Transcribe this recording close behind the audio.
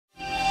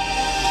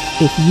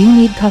If you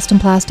need custom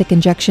plastic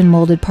injection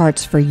molded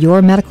parts for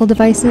your medical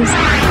devices,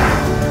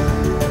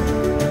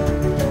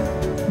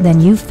 then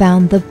you've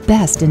found the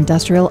best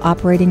industrial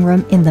operating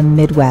room in the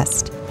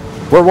Midwest.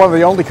 We're one of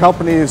the only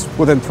companies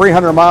within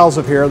 300 miles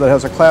of here that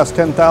has a Class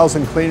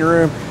 10,000 clean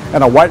room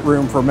and a white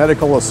room for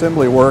medical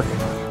assembly work.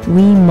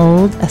 We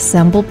mold,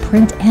 assemble,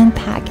 print, and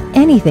pack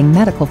anything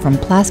medical, from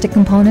plastic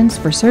components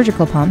for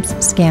surgical pumps,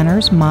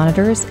 scanners,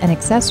 monitors, and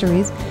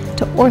accessories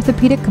to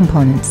orthopedic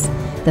components.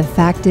 The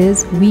fact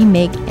is, we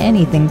make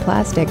anything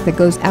plastic that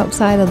goes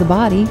outside of the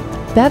body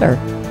better.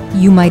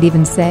 You might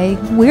even say,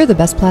 we're the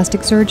best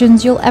plastic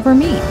surgeons you'll ever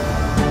meet.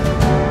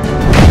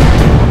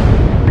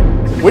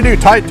 We do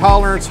tight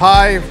tolerance,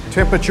 high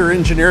temperature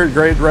engineered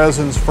grade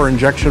resins for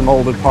injection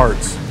molded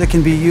parts. That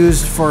can be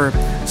used for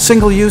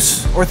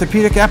single-use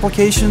orthopedic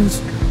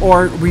applications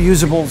or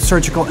reusable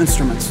surgical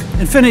instruments.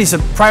 Infinity is a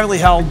privately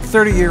held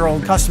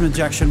 30-year-old custom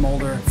injection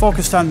molder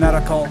focused on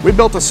medical. We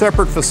built a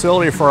separate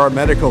facility for our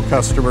medical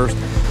customers.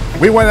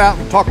 We went out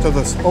and talked to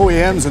the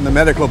OEMs in the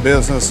medical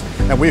business,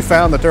 and we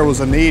found that there was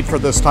a need for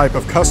this type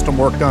of custom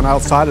work done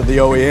outside of the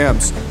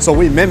OEMs. So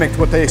we mimicked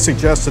what they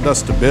suggested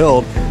us to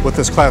build with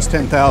this Class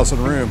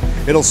 10,000 room.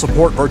 It'll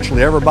support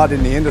virtually everybody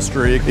in the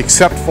industry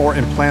except for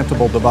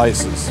implantable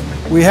devices.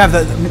 We have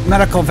the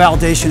medical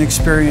validation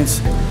experience.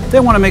 They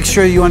want to make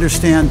sure you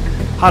understand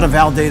how to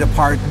validate a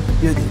part,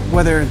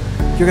 whether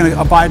you're going to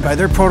abide by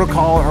their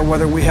protocol or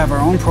whether we have our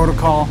own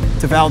protocol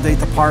to validate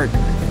the part.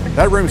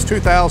 That room's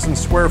 2,000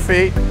 square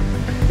feet.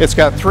 It's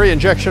got 3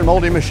 injection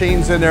molding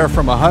machines in there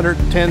from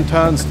 110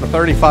 tons to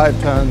 35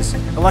 tons.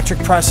 Electric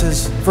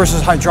presses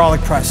versus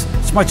hydraulic press.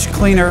 It's much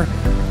cleaner,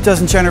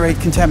 doesn't generate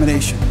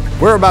contamination.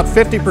 We're about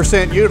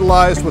 50%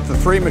 utilized with the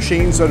 3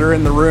 machines that are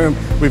in the room.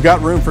 We've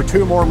got room for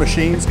 2 more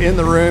machines in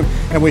the room,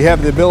 and we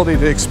have the ability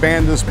to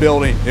expand this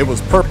building. It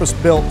was purpose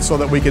built so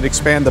that we could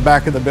expand the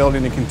back of the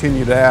building and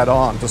continue to add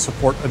on to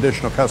support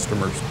additional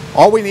customers.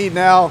 All we need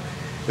now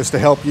is to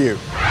help you.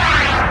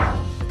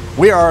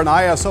 We are an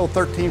ISO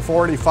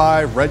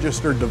 13485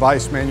 registered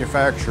device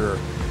manufacturer,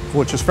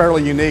 which is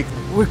fairly unique.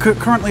 We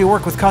currently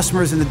work with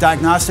customers in the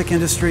diagnostic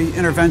industry,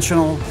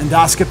 interventional,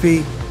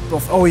 endoscopy,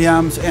 both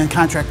OEMs and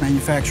contract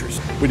manufacturers.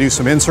 We do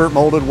some insert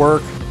molded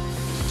work.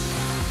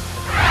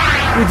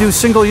 We do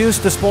single-use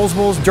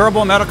disposables,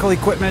 durable medical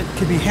equipment,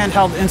 could be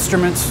handheld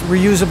instruments,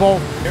 reusable.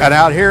 And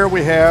out here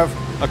we have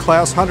a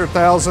Class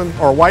 100,000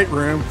 or white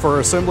room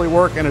for assembly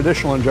work and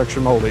additional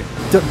injection molding.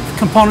 The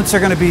components are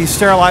going to be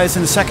sterilized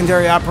in a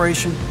secondary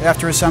operation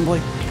after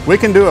assembly. We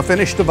can do a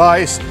finished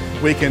device.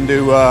 We can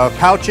do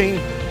pouching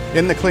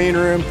in the clean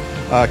room,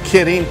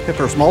 kitting. If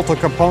there's multiple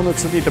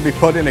components that need to be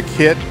put in a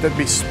kit that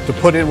be to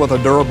put in with a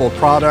durable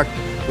product,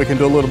 we can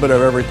do a little bit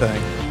of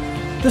everything.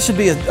 This would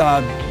be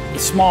a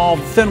small,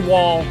 thin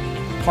wall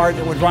part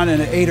that would run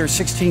in an 8 or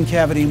 16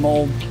 cavity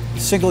mold,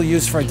 single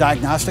use for a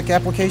diagnostic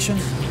application.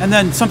 And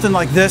then something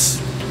like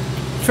this,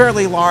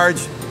 fairly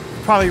large,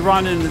 probably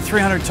run in the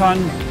 300-ton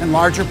and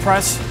larger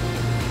press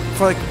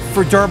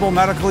for durable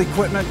medical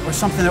equipment or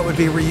something that would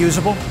be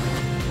reusable.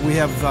 We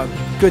have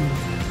good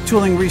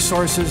tooling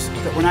resources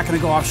that we're not going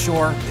to go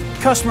offshore.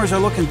 Customers are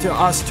looking to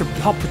us to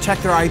help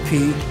protect their IP.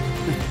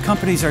 The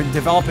companies are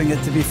developing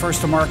it to be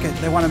first to market.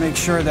 They want to make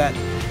sure that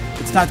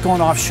it's not going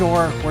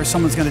offshore where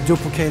someone's going to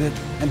duplicate it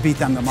and beat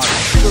them to market.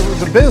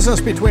 The business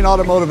between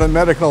automotive and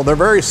medical, they're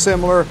very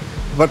similar,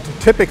 but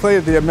typically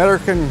the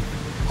American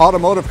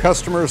automotive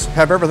customers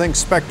have everything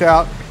spec'd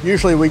out.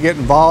 Usually we get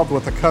involved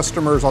with the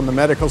customers on the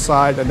medical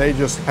side and they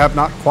just have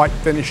not quite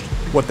finished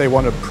what they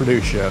want to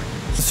produce yet.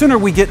 The sooner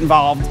we get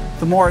involved,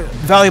 the more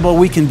valuable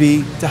we can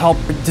be to help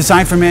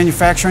design for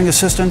manufacturing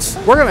assistance.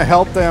 We're going to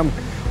help them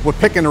with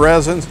picking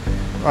resins,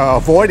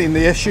 avoiding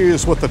the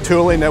issues with the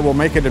tooling that will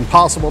make it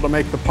impossible to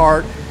make the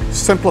part,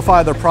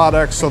 simplify their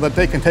products so that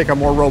they can take a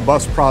more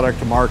robust product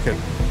to market.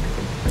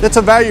 It's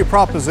a value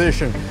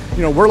proposition.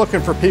 You know, we're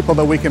looking for people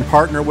that we can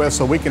partner with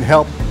so we can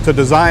help to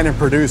design and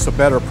produce a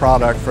better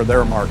product for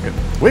their market.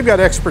 We've got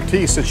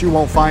expertise that you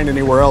won't find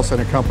anywhere else in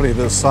a company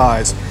this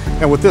size.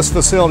 And with this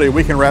facility,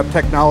 we can wrap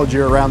technology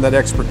around that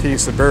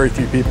expertise that very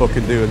few people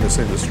can do in this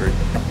industry.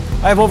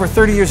 I have over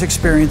 30 years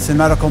experience in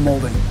medical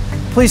molding.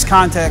 Please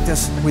contact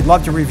us. We'd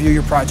love to review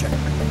your project.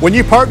 When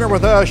you partner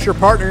with us, you're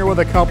partnering with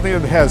a company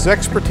that has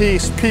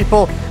expertise,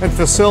 people, and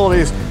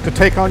facilities to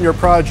take on your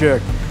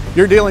project.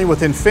 You're dealing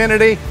with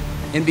infinity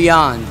and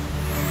beyond.